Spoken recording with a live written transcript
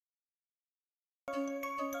So,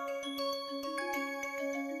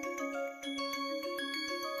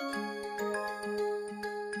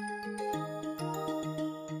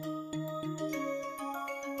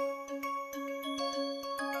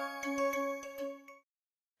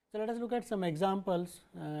 let us look at some examples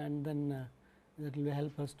and then that will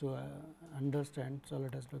help us to understand. So,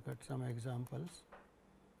 let us look at some examples.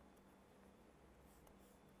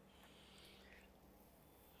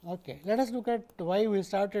 Okay. Let us look at why we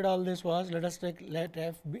started all this was, let us take let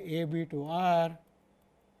f a b to r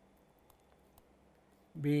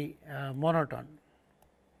be monotone,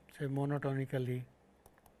 say monotonically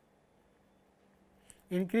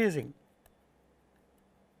increasing.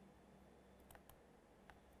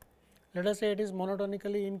 Let us say it is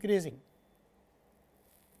monotonically increasing.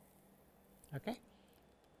 Okay.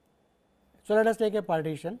 So, let us take a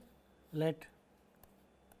partition. Let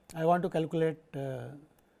I want to calculate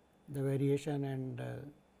the variation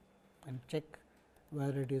and check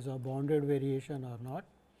whether it is a bounded variation or not.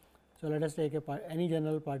 So, let us take any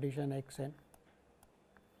general partition x n.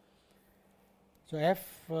 So,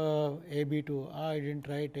 f a b to r, I did not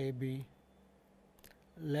write a b,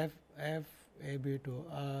 left f a b to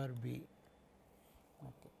r b.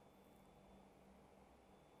 Okay.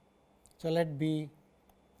 So, let be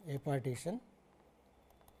a partition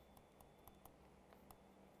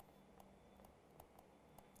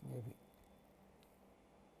a b.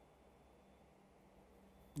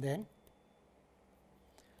 Then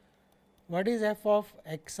what is f of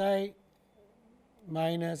x I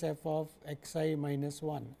minus f of x I minus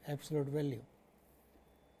 1 absolute value?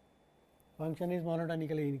 Function is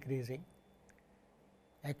monotonically increasing,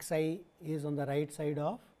 x I is on the right side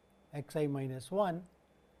of x I minus 1.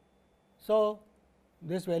 So,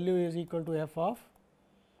 this value is equal to f of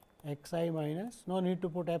x I minus, no need to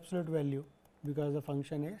put absolute value because the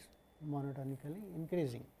function is monotonically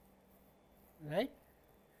increasing, right.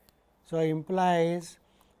 So, implies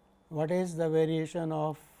what is the variation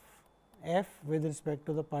of f with respect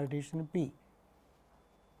to the partition P.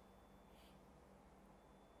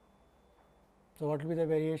 So, what will be the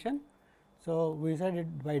variation? So, we said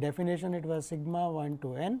it by definition it was sigma 1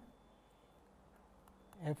 to n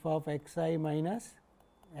f of x I minus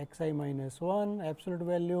 1 absolute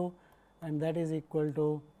value, and that is equal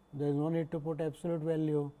to, there is no need to put absolute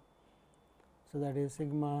value. So, that is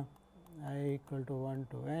sigma I equal to 1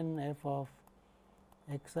 to n f of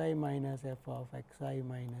x I minus f of x I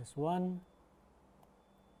minus 1,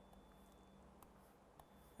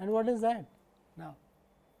 and what is that now?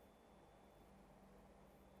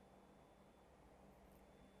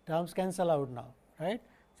 Terms cancel out now, right.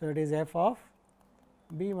 So, it is f of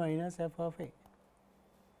b minus f of a,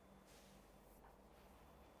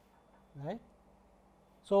 right.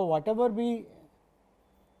 So, whatever be,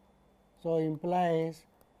 so implies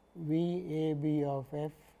v a b of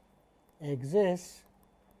f exists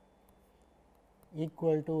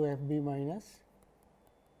equal to f b minus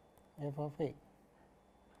f of a.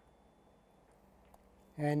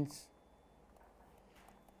 Hence,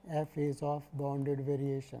 f is of bounded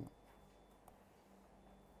variation.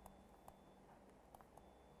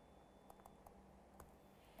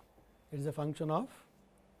 It is a function of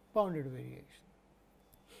bounded variation.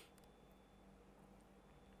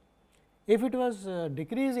 If it was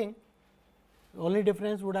decreasing, only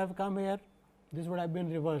difference would have come here, this would have been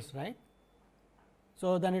reversed, right.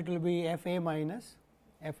 So, then it will be f a minus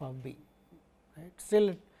f of b, right.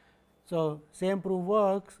 Still, so same proof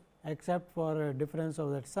works except for a difference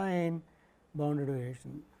of that sign, bounded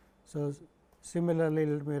variation. So, similarly,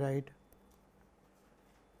 let me write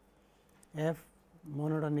f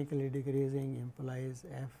monotonically decreasing implies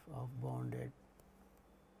f of bounded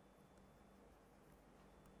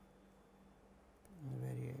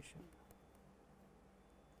variation.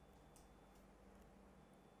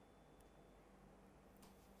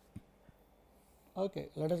 Okay,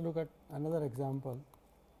 let us look at another example.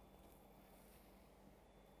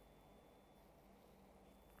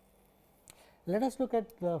 Let us look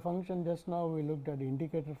at the function. Just now we looked at the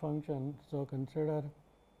indicator function. So, consider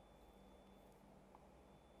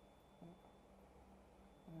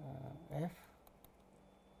f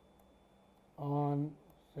on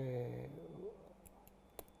say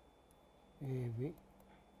a b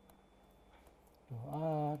to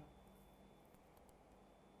r.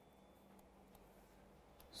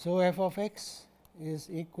 So, f of x is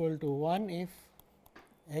equal to 1 if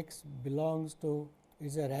x belongs to,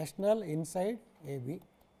 is a rational inside a b.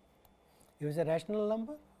 If it is a rational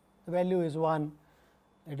number, the value is 1,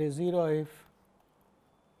 it is 0 if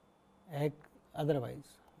x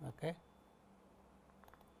otherwise. Okay.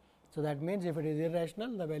 So, that means, if it is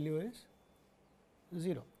irrational, the value is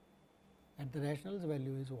 0, at the rationals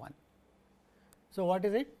value is 1. So, what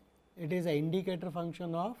is it? It is an indicator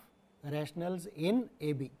function of rationals in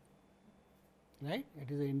A B, right. It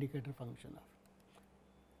is an indicator function of,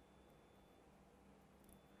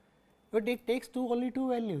 but it takes only two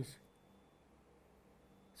values.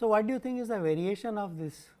 So, what do you think is the variation of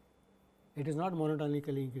this? It is not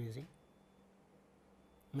monotonically increasing,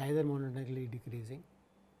 neither monotonically decreasing.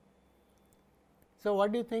 So,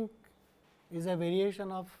 what do you think is a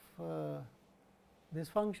variation of this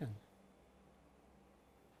function?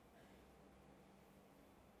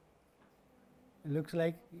 It looks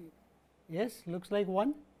like, yes, looks like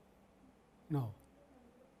 1. No.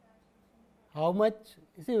 How much?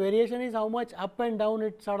 You see, variation is how much up and down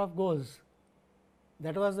it sort of goes.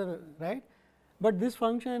 That was the right, but this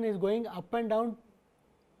function is going up and down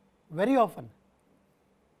very often.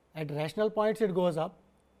 At rational points it goes up,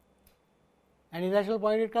 and irrational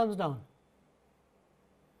point it comes down,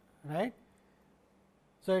 right.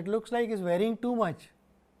 So, it looks like it is varying too much.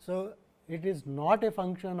 So, it is not a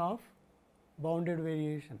function of bounded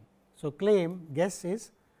variation. So, guess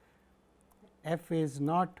is f is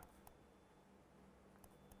not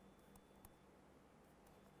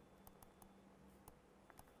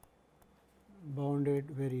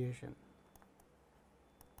bounded variation.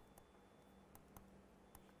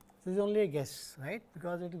 This is only a guess, right,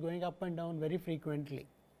 because it is going up and down very frequently.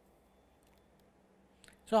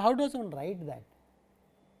 So, how does one write that?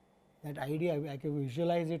 That idea, I can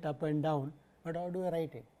visualize it up and down, but how do I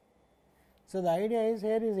write it? So, the idea is,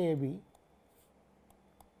 here is A B,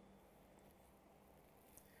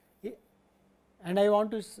 and I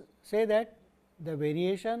want to say that the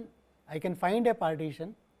variation, I can find a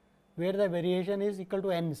partition where the variation is equal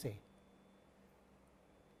to n, say.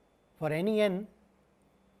 For any n,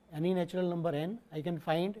 any natural number n, I can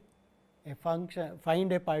find a function,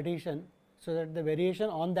 find a partition, so that the variation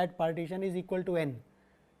on that partition is equal to n.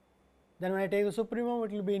 Then when I take the supremum,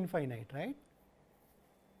 it will be infinite, right.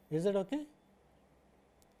 Is it okay?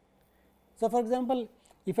 So, for example,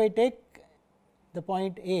 if I take the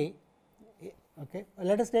point A, okay,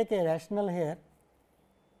 let us take a rational here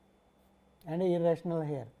and a irrational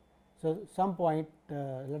here. So, some point,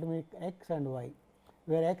 let me x and y,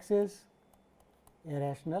 where x is a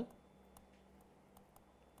rational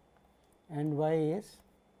and y is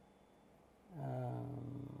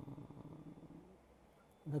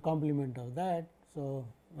the complement of that. So,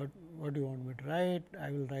 what do you want me to write? I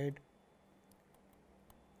will write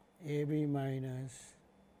A B minus,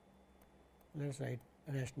 let us write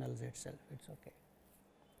rationals itself, it is okay.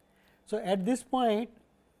 So, at this point,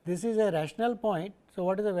 this is a rational point. So,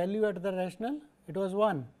 what is the value at the rational? It was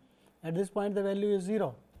 1. At this point, the value is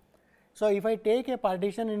 0. So, if I take a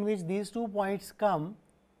partition in which these 2 points come,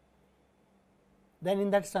 then in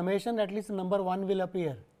that summation at least number 1 will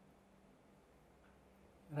appear,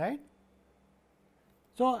 right.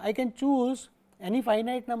 So, I can choose any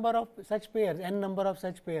finite number of such pairs, n number of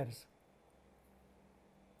such pairs,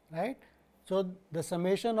 right. So, the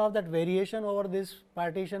summation of that variation over this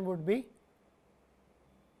partition would be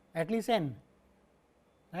at least n,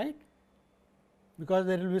 right, because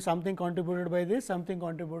there will be something contributed by this, something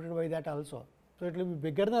contributed by that also. So, it will be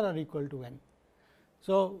bigger than or equal to n.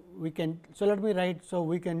 So, we can, so let me write, so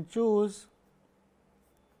we can choose,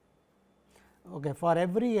 okay, for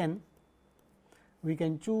every n we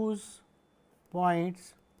can choose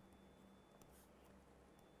points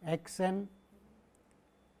x n,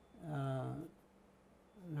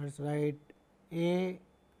 let us write A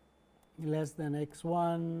less than x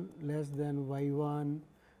 1 less than y 1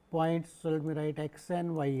 points. So, let me write x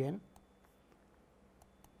n y n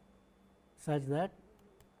such that,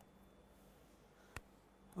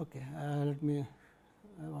 okay, let me,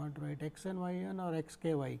 I want to write x n y n or x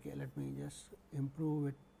k y k, let me just improve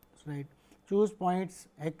it, right. Choose points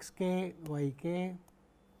x k y k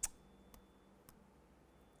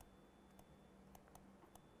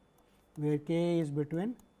where k is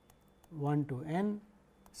between 1 to n,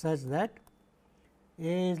 such that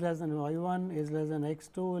A is less than y 1 is less than x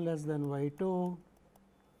 2 less than y 2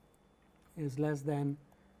 is less than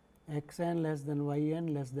x n less than y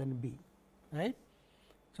n less than b, right.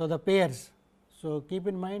 So, the pairs. So, keep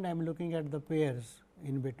in mind I am looking at the pairs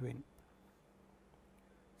in between.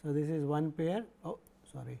 So, this is one pair, oh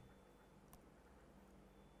sorry.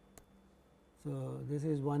 So, this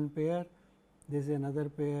is one pair, this is another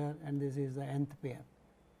pair, and this is the nth pair,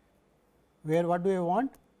 where what do we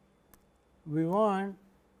want? We want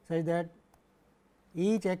such that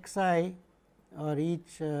each x I or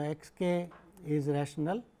each x k is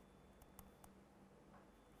rational,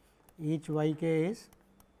 each y k is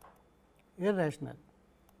irrational.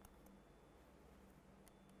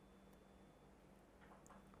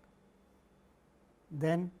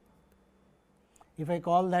 then if I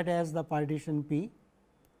call that as the partition P,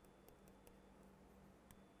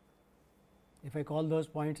 if I call those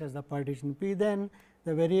points as the partition P, then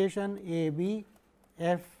the variation A B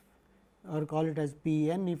F, or call it as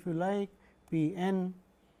P n if you like, P n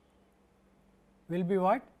will be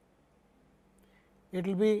what? It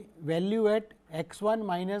will be value at x 1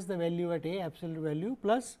 minus the value at A, absolute value,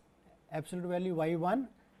 plus absolute value y 1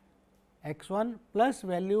 x 1 plus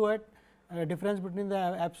value at difference between the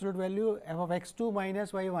absolute value f of x 2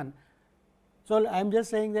 minus y 1. So, I am just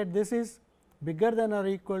saying that this is bigger than or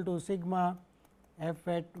equal to sigma f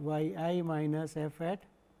at y I minus f at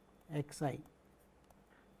x I,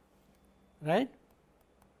 right.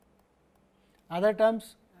 Other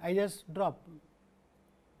terms I just drop,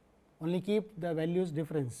 only keep the values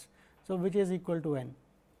difference. So, which is equal to n,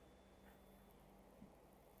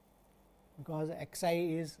 because x I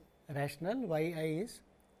is rational, y I is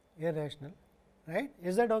irrational, right.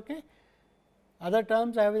 Is that okay? Other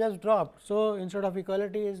terms I have just dropped. So, instead of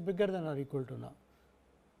equality is bigger than or equal to now.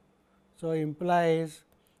 So, implies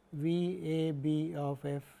V A B of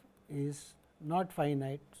f is not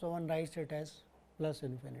finite. So, one writes it as plus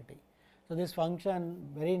infinity. So, this function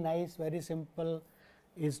very nice, very simple,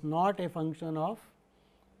 is not a function of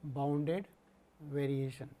bounded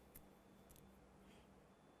variation.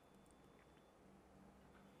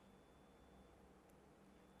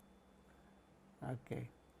 Okay.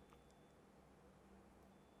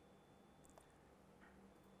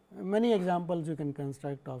 Many examples you can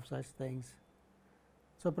construct of such things.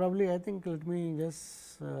 So, probably I think let me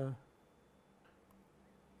just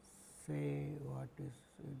say what is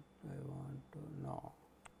it I want to know,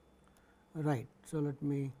 right. So, let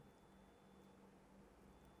me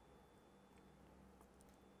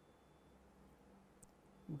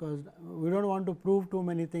because we do not want to prove too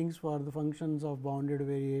many things for the functions of bounded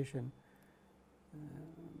variation.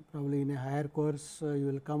 Probably in a higher course you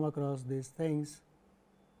will come across these things.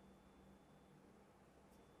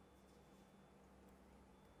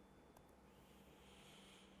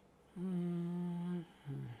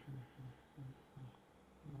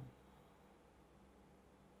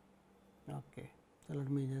 Okay. So, let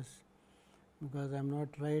me just, because I am not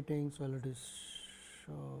writing, so let us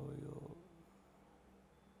show you.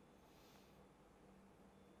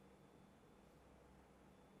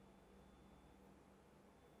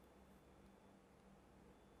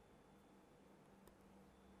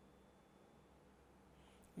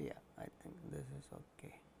 Yeah, I think this is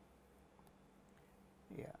okay.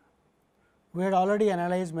 Yeah, we had already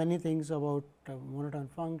analyzed many things about monotone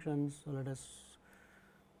functions. So, let us,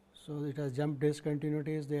 so it has jump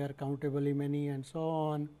discontinuities, they are countably many and so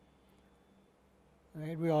on,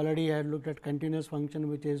 right. We already had looked at continuous function,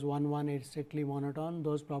 which is 1 1 is strictly monotone,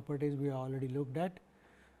 those properties we already looked at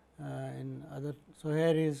in other. So,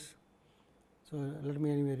 here is, so let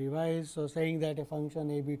me anyway revise. So, saying that a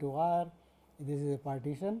function a b to r, this is a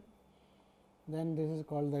partition, then this is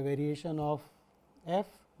called the variation of f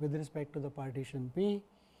with respect to the partition P,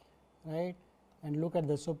 right, and look at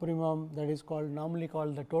the supremum, that is called normally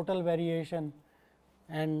called the total variation,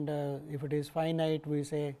 and if it is finite we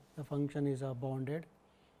say the function is a bounded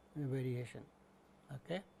variation.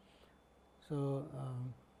 Okay. So,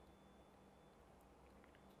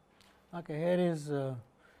 okay, here is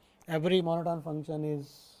every monotone function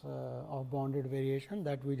is of bounded variation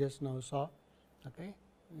that we just now saw, okay,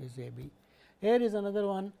 is a b. Here is another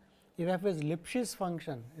one, if f is Lipschitz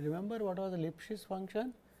function, remember what was the Lipschitz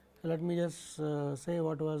function? So, let me just say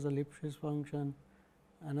what was the Lipschitz function,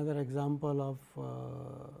 another example of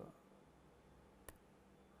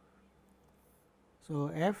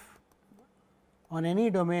so f on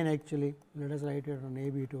any domain, actually let us write it on a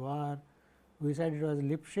b to r, we said it was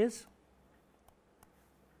Lipschitz.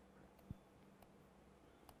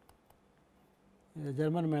 A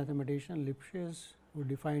German mathematician Lipschitz who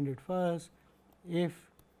defined it first. If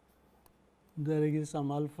there is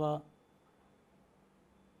some alpha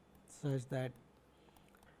such that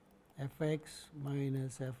f x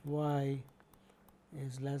minus f y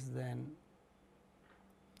is less than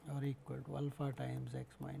or equal to alpha times x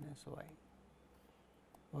minus y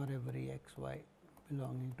for every x y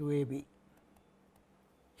belonging to a b.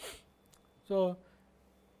 So,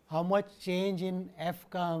 how much change in f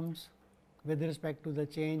comes with respect to the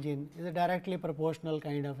change in is a directly proportional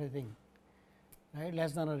kind of a thing, right,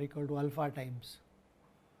 less than or equal to alpha times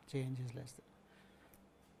change is less than.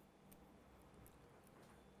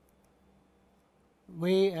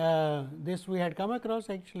 We this we had come across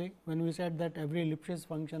actually when we said that every Lipschitz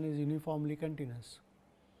function is uniformly continuous,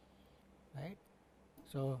 right.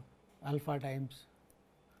 So, alpha times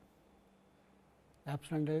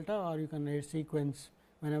epsilon delta, or you can write sequence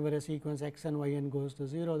whenever a sequence x and y n goes to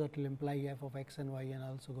 0, that will imply f of x and y n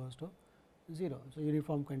also goes to 0. So,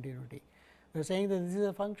 uniform continuity. We are saying that this is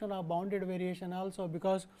a function of bounded variation also,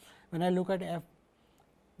 because when I look at f,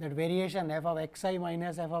 that variation f of x I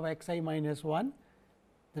minus f of x I minus 1,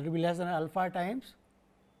 that will be less than alpha times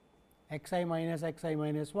x I minus x I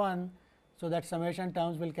minus 1. So, that summation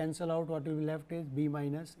terms will cancel out, what will be left is b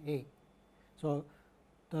minus a. So,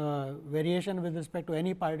 the variation with respect to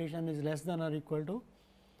any partition is less than or equal to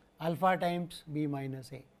alpha times b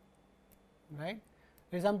minus a, right.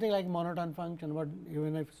 It is something like monotone function, but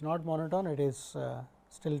even if it is not monotone, it is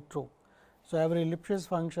still true. So, every Lipschitz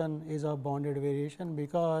function is of bounded variation,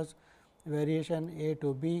 because variation a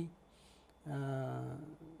to b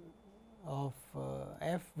of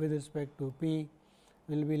f with respect to p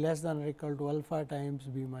will be less than or equal to alpha times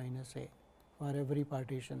b minus a for every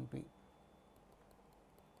partition p,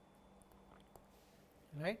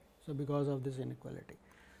 right. So, because of this inequality.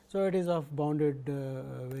 So, it is of bounded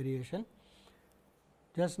variation.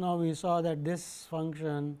 Just now we saw that this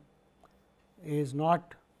function is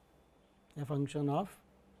not a function of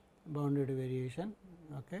bounded variation.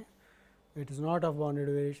 Okay. It is not of bounded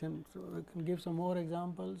variation. So, we can give some more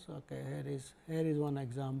examples. Okay. Here is one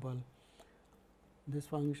example, this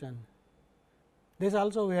function. This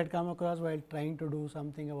also we had come across while trying to do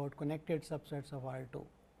something about connected subsets of R 2.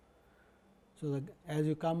 So, as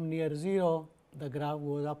you come near 0, the graph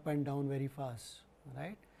goes up and down very fast,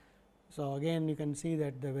 right. So, again you can see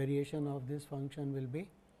that the variation of this function will be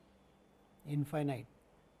infinite,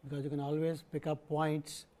 because you can always pick up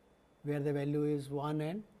points where the value is 1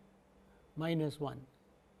 and minus 1,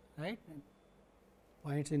 right,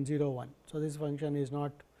 points in 0 1. So, this function is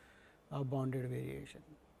not a bounded variation.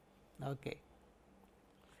 Okay.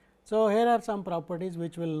 So, here are some properties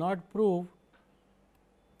which will not prove,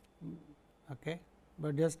 okay,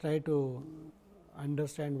 but just try to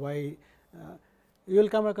understand why. You will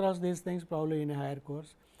come across these things probably in a higher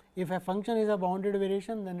course. If a function is a bounded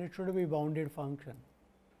variation, then it should be bounded function,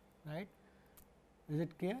 right. Is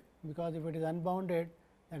it clear? Because if it is unbounded,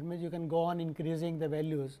 that means you can go on increasing the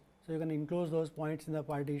values. So, you can enclose those points in the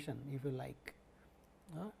partition if you like,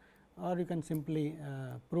 or you can simply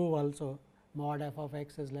prove also mod f of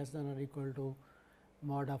x is less than or equal to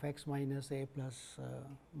mod of x minus a plus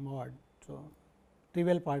mod. So,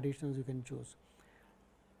 trivial partitions you can choose.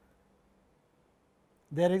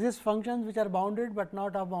 There exist functions which are bounded, but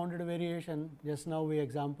not of bounded variation. Just now we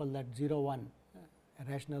example that 0 1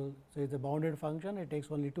 rational. So, it is a bounded function, it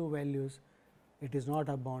takes only 2 values, it is not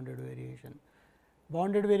a bounded variation.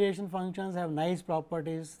 Bounded variation functions have nice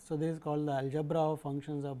properties. So, this is called the algebra of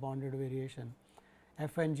functions of bounded variation.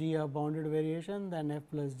 F and g of bounded variation, then f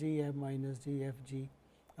plus g, f minus g, f g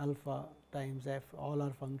alpha times f, all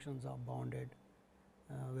are functions of bounded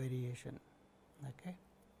variation. Okay.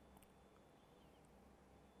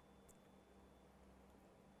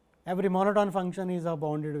 Every monotone function is a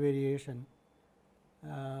bounded variation.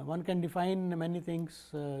 One can define many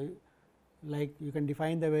things, like you can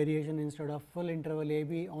define the variation instead of full interval a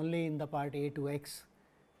b only in the part a to x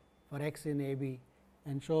for x in a b,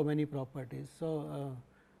 and show many properties. So,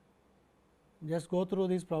 just go through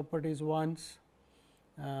these properties once,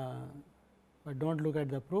 but do not look at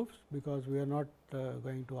the proofs, because we are not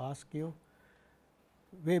going to ask you.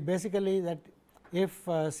 We basically that if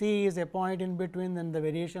C is a point in between, then the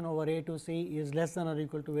variation over a to C is less than or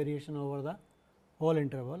equal to variation over the whole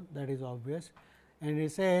interval, that is obvious. And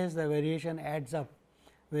it says the variation adds up,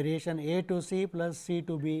 variation a to C plus C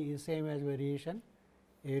to B is same as variation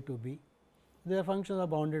a to B. They are functions of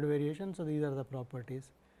bounded variation. So, these are the properties.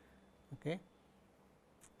 Okay.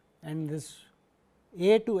 And this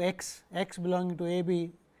a to x, x belonging to a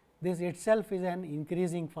b, this itself is an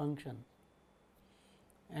increasing function,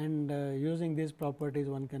 and using these properties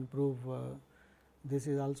one can prove this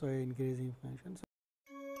is also an increasing function. So,